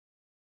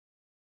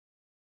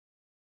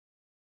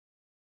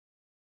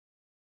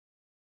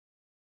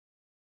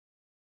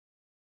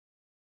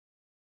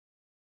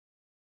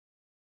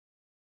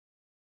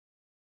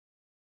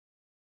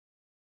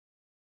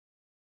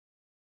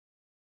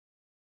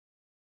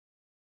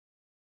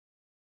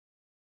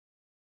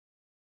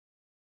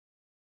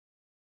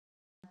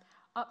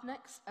Up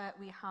next,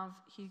 we have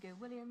Hugo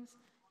Williams.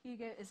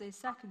 Hugo is a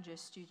second-year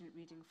student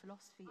reading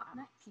philosophy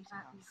at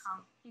Peterhouse.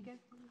 Hugo,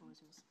 the floor is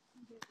yours.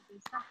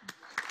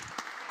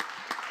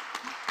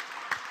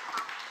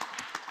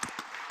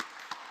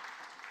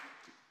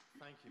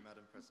 Thank you,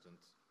 Madam President.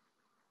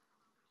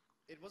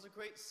 It was a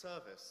great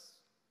service,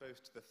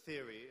 both to the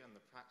theory and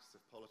the practice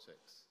of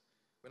politics,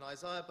 when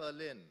Isaiah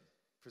Berlin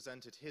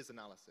presented his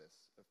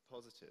analysis of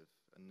positive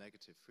and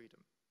negative freedom.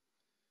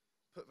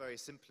 Put very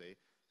simply,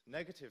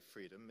 negative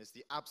freedom is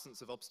the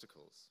absence of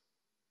obstacles,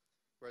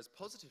 whereas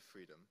positive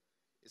freedom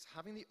is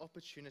having the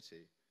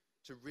opportunity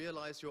to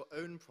realize your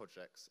own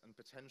projects and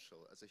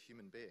potential as a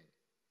human being.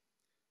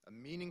 A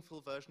meaningful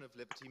version of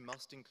liberty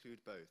must include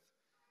both,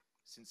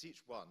 since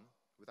each one,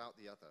 without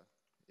the other,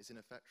 is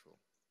ineffectual.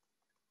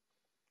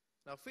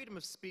 Now, freedom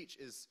of speech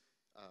is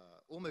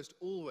almost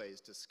always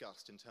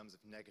discussed in terms of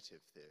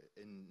negative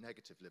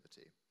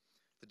liberty.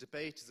 The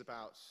debate is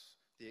about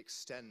the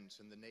extent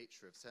and the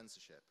nature of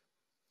censorship.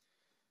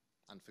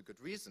 And for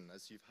good reason,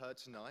 as you've heard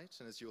tonight,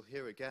 and as you'll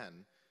hear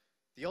again,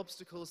 the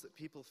obstacles that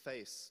people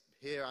face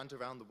here and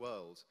around the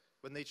world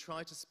when they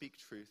try to speak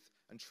truth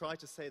and try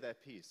to say their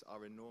piece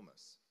are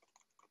enormous.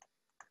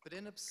 But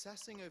in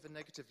obsessing over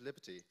negative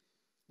liberty,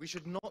 we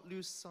should not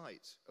lose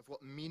sight of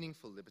what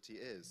meaningful liberty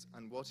is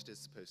and what it is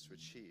supposed to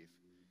achieve.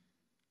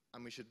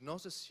 And we should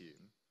not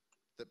assume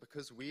that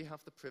because we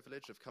have the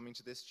privilege of coming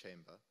to this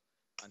chamber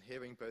and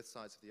hearing both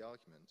sides of the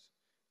argument,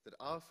 that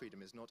our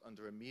freedom is not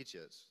under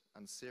immediate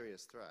and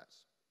serious threat.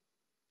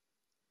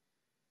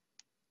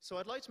 So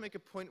I'd like to make a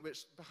point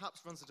which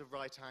perhaps runs at a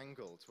right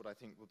angle to what I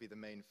think will be the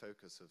main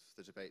focus of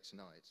the debate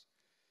tonight.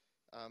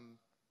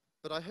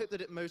 But I hope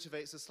that it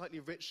motivates a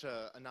slightly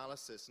richer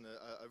analysis and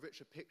a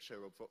richer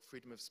picture of what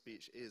freedom of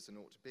speech is and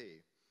ought to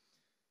be.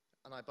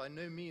 And I by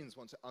no means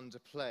want to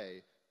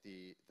underplay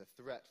the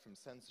threat from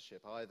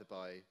censorship, either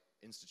by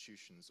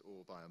institutions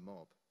or by a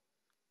mob.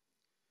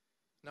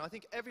 Now, I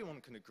think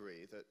everyone can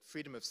agree that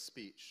freedom of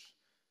speech,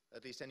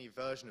 at least any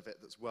version of it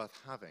that's worth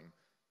having,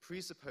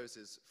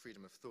 presupposes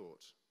freedom of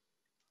thought.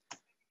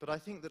 But I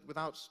think that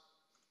without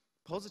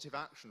positive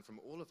action from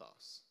all of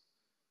us,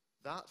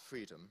 that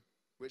freedom,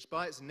 which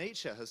by its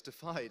nature has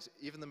defied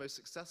even the most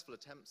successful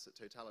attempts at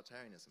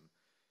totalitarianism,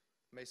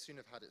 may soon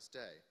have had its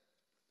day.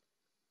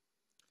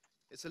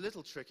 It's a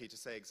little tricky to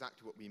say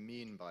exactly what we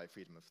mean by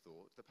freedom of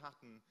thought. The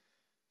pattern,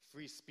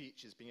 free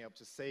speech is being able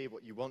to say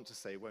what you want to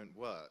say, won't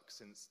work,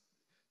 since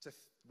to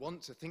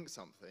want to think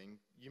something,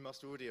 you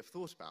must already have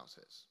thought about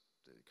it.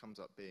 It comes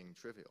up being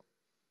trivial.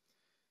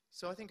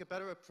 So I think a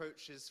better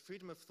approach is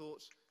freedom of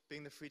thought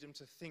being the freedom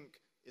to think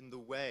in the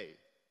way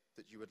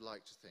that you would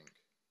like to think.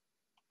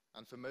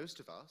 And for most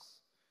of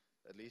us,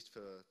 at least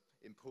for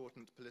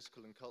important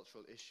political and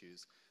cultural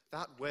issues,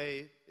 that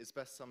way is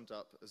best summed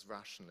up as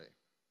rationally.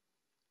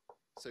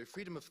 So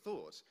freedom of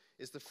thought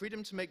is the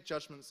freedom to make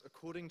judgments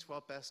according to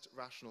our best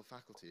rational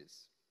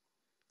faculties.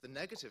 The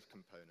negative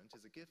component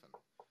is a given.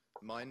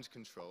 Mind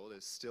control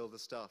is still the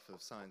stuff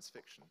of science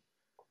fiction.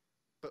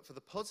 But for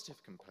the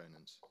positive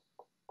component,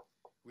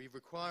 we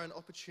require an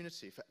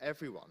opportunity for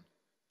everyone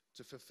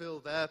to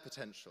fulfill their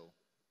potential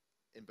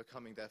in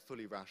becoming their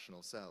fully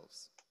rational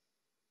selves.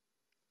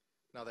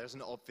 Now, there's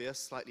an obvious,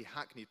 slightly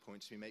hackneyed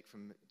point to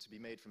be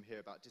made from here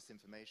about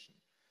disinformation.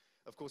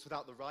 Of course,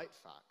 without the right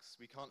facts,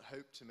 we can't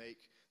hope to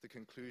make the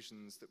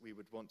conclusions that we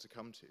would want to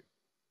come to.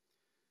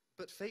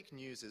 But fake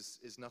news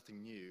is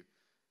nothing new,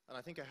 and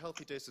I think a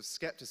healthy dose of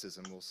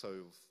skepticism will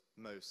solve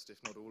most,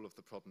 if not all, of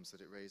the problems that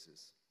it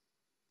raises.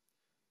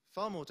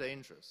 Far more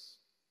dangerous,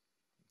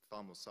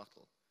 far more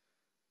subtle,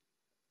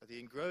 are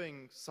the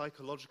growing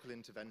psychological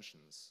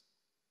interventions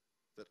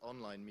that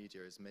online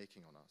media is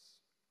making on us.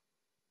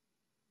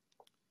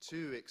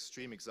 Two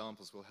extreme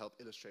examples will help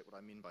illustrate what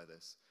I mean by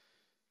this.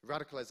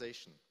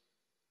 Radicalization,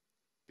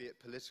 be it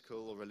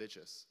political or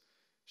religious,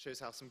 shows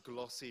how some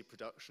glossy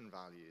production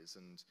values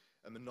and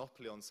a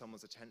monopoly on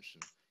someone's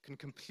attention can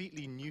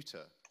completely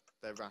neuter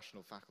their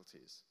rational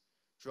faculties,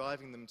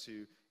 driving them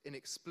to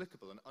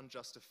inexplicable and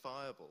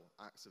unjustifiable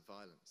acts of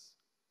violence.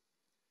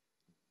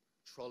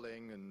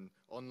 Trolling and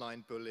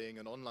online bullying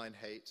and online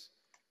hate,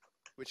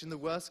 which in the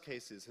worst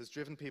cases has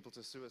driven people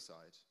to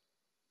suicide,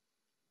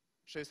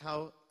 shows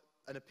how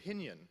an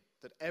opinion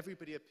that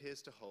everybody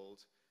appears to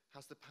hold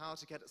has the power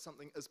to get at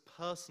something as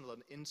personal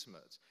and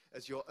intimate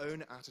as your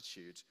own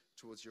attitude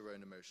towards your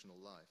own emotional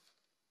life.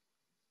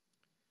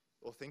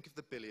 Or think of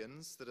the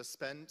billions that are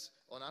spent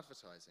on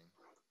advertising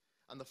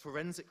and the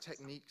forensic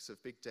techniques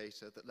of big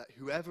data that let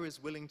whoever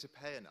is willing to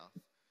pay enough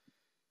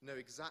know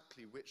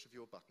exactly which of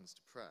your buttons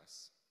to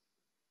press.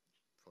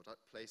 Product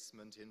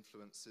placement,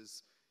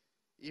 influencers,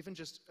 even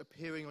just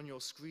appearing on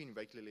your screen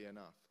regularly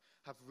enough,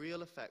 have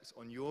real effects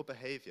on your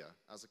behavior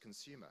as a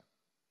consumer.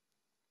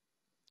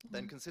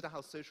 Then consider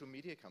how social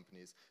media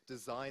companies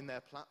design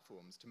their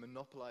platforms to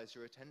monopolize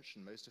your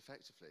attention most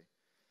effectively.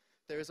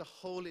 There is a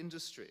whole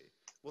industry,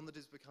 one that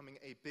is becoming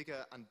a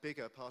bigger and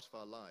bigger part of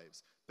our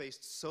lives,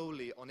 based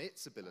solely on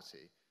its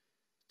ability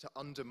to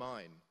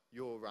undermine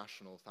your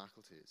rational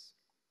faculties.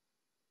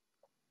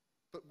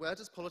 But where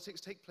does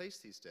politics take place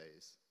these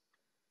days?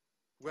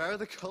 Where are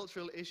the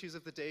cultural issues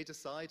of the day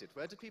decided?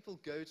 Where do people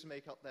go to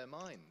make up their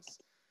minds?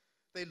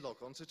 They log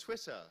on to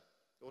Twitter,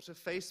 or to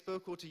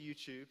Facebook, or to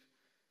YouTube,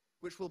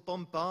 which will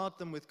bombard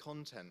them with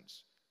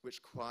content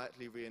which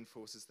quietly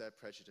reinforces their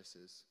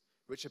prejudices,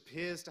 which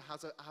appears to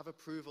have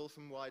approval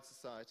from wide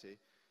society,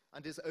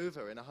 and is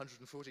over in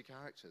 140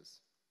 characters.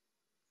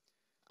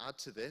 Add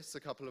to this a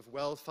couple of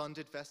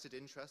well-funded vested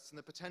interests, and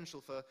the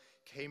potential for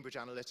Cambridge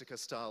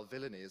Analytica-style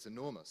villainy is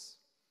enormous.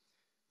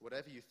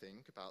 Whatever you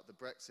think about the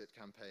Brexit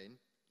campaign,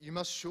 you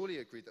must surely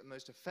agree that the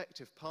most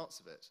effective parts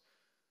of it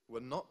were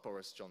not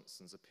Boris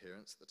Johnson's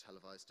appearance at the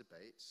televised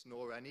debate,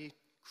 nor any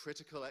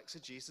critical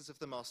exegesis of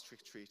the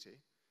Maastricht Treaty.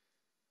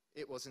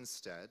 It was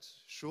instead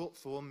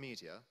short-form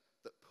media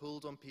that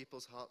pulled on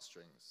people's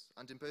heartstrings,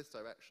 and in both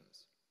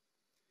directions.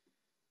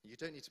 You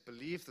don't need to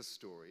believe the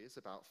stories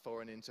about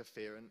foreign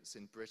interference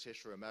in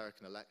British or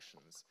American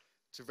elections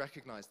to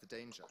recognize the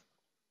danger.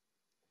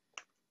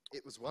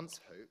 It was once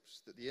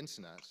hoped that the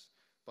internet,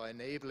 by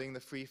enabling the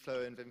free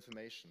flow of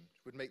information,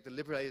 would make the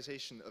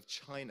liberalization of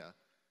China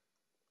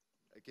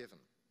a given.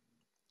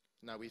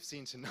 Now, we've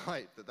seen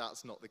tonight that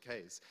that's not the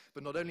case.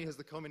 But not only has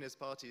the Communist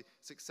Party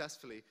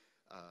successfully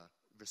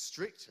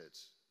restricted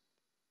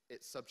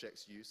its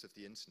subjects' use of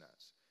the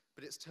internet,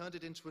 but it's turned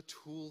it into a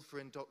tool for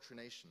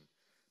indoctrination,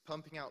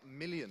 pumping out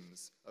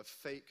millions of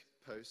fake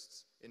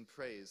posts in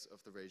praise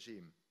of the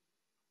regime.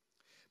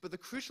 But the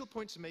crucial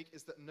point to make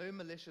is that no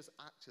malicious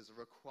actors are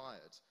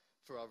required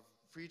for our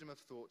freedom of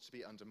thought to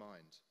be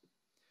undermined.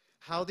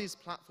 How these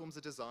platforms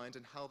are designed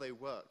and how they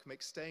work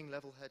makes staying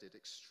level-headed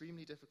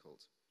extremely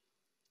difficult.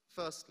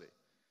 Firstly,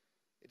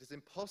 it is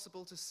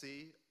impossible to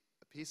see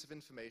a piece of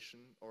information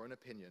or an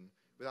opinion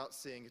without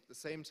seeing at the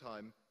same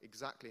time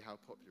exactly how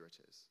popular it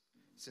is,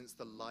 since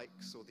the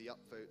likes or the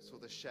upvotes or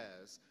the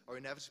shares are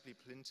inevitably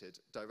printed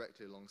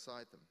directly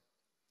alongside them.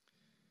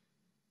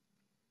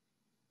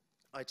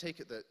 I take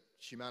it that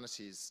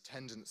humanity's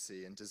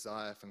tendency and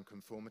desire for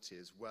conformity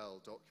is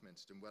well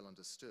documented and well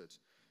understood,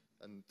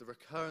 and the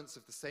recurrence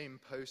of the same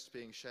post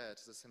being shared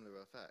has a similar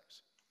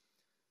effect.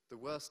 The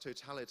worst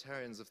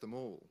totalitarians of them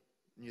all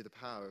knew the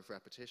power of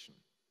repetition.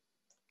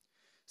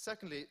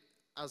 Secondly,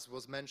 as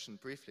was mentioned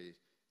briefly,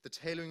 the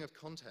tailoring of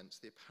content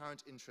to the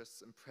apparent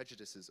interests and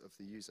prejudices of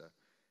the user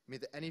mean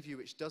that any view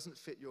which doesn't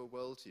fit your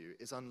worldview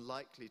is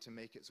unlikely to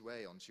make its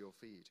way onto your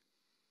feed.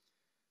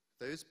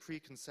 Those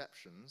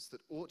preconceptions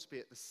that ought to be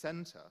at the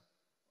center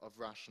of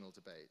rational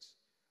debate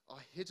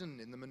are hidden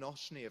in the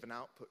monotony of an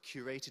output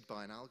curated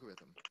by an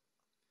algorithm.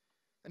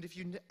 And if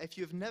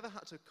you have never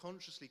had to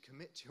consciously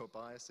commit to your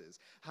biases,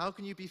 how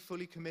can you be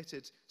fully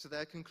committed to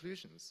their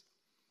conclusions?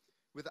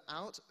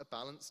 Without a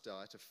balanced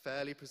diet of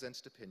fairly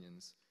presented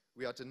opinions,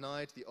 we are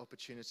denied the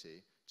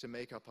opportunity to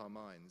make up our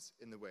minds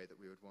in the way that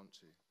we would want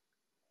to.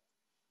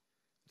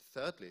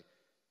 Thirdly,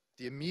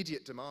 the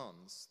immediate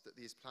demands that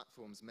these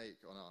platforms make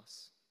on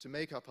us to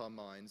make up our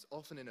minds,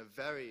 often in a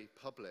very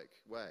public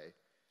way,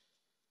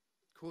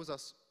 cause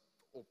us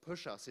or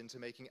push us into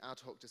making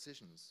ad hoc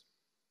decisions.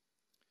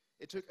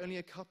 It took only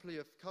a couple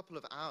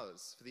of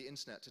hours for the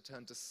internet to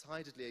turn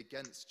decidedly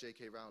against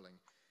J.K. Rowling,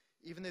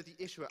 even though the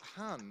issue at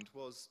hand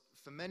was,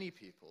 for many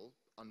people,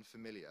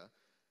 unfamiliar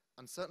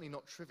and certainly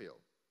not trivial.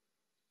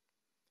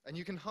 And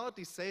you can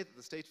hardly say that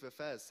the state of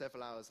affairs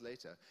several hours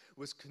later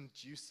was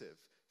conducive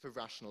for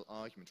rational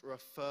argument or a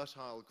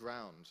fertile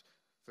ground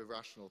for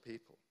rational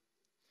people.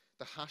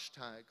 The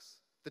hashtags,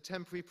 the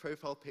temporary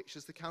profile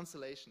pictures, the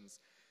cancellations,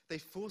 they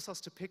force us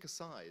to pick a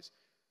side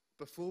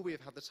before we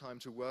have had the time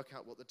to work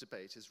out what the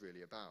debate is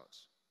really about.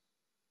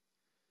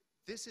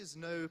 This is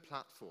no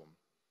platform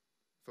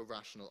for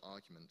rational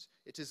argument.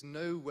 It is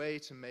no way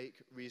to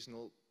make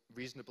reasonable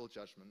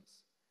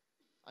judgments,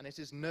 and it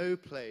is no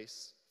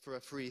place for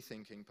a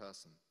free-thinking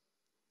person.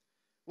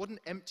 What an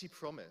empty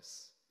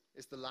promise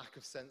is the lack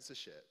of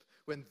censorship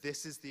when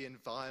this is the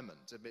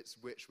environment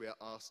amidst which we are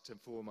asked to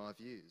form our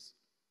views.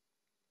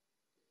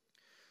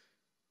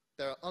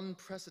 There are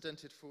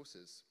unprecedented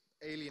forces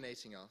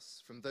alienating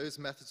us from those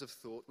methods of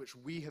thought which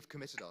we have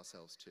committed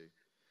ourselves to,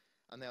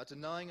 and they are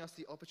denying us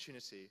the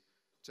opportunity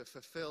to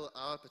fulfill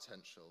our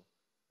potential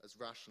as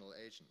rational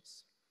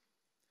agents.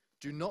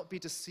 Do not be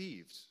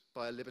deceived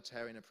by a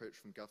libertarian approach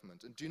from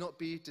government, and do not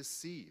be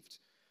deceived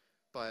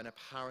by an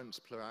apparent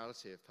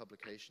plurality of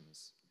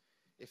publications.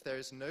 If there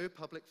is no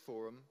public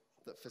forum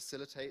that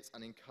facilitates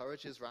and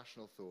encourages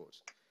rational thought,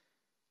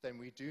 then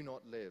we do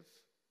not live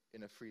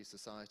in a free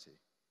society.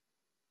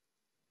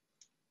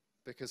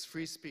 Because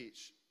free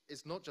speech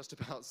is not just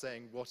about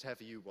saying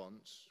whatever you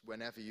want,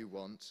 whenever you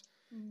want.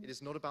 It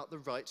is not about the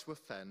right to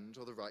offend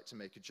or the right to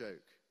make a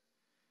joke.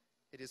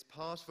 It is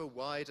part of a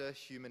wider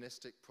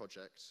humanistic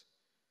project,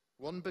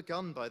 one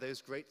begun by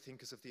those great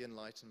thinkers of the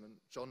Enlightenment,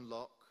 John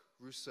Locke,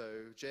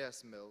 Rousseau,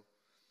 J.S. Mill,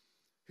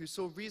 who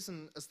saw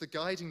reason as the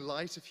guiding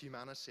light of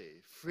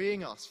humanity,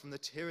 freeing us from the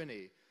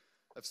tyranny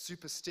of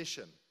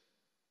superstition.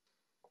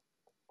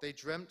 They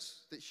dreamt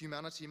that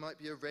humanity might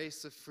be a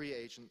race of free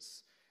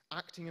agents,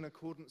 acting in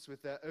accordance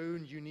with their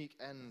own unique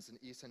ends and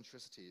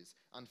eccentricities,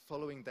 and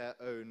following their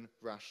own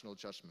rational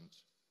judgment.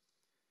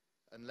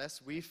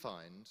 unless we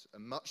find a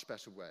much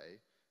better way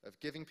of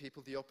giving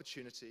people the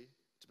opportunity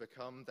to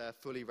become their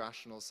fully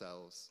rational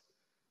selves,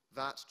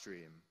 that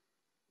dream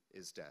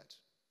is dead.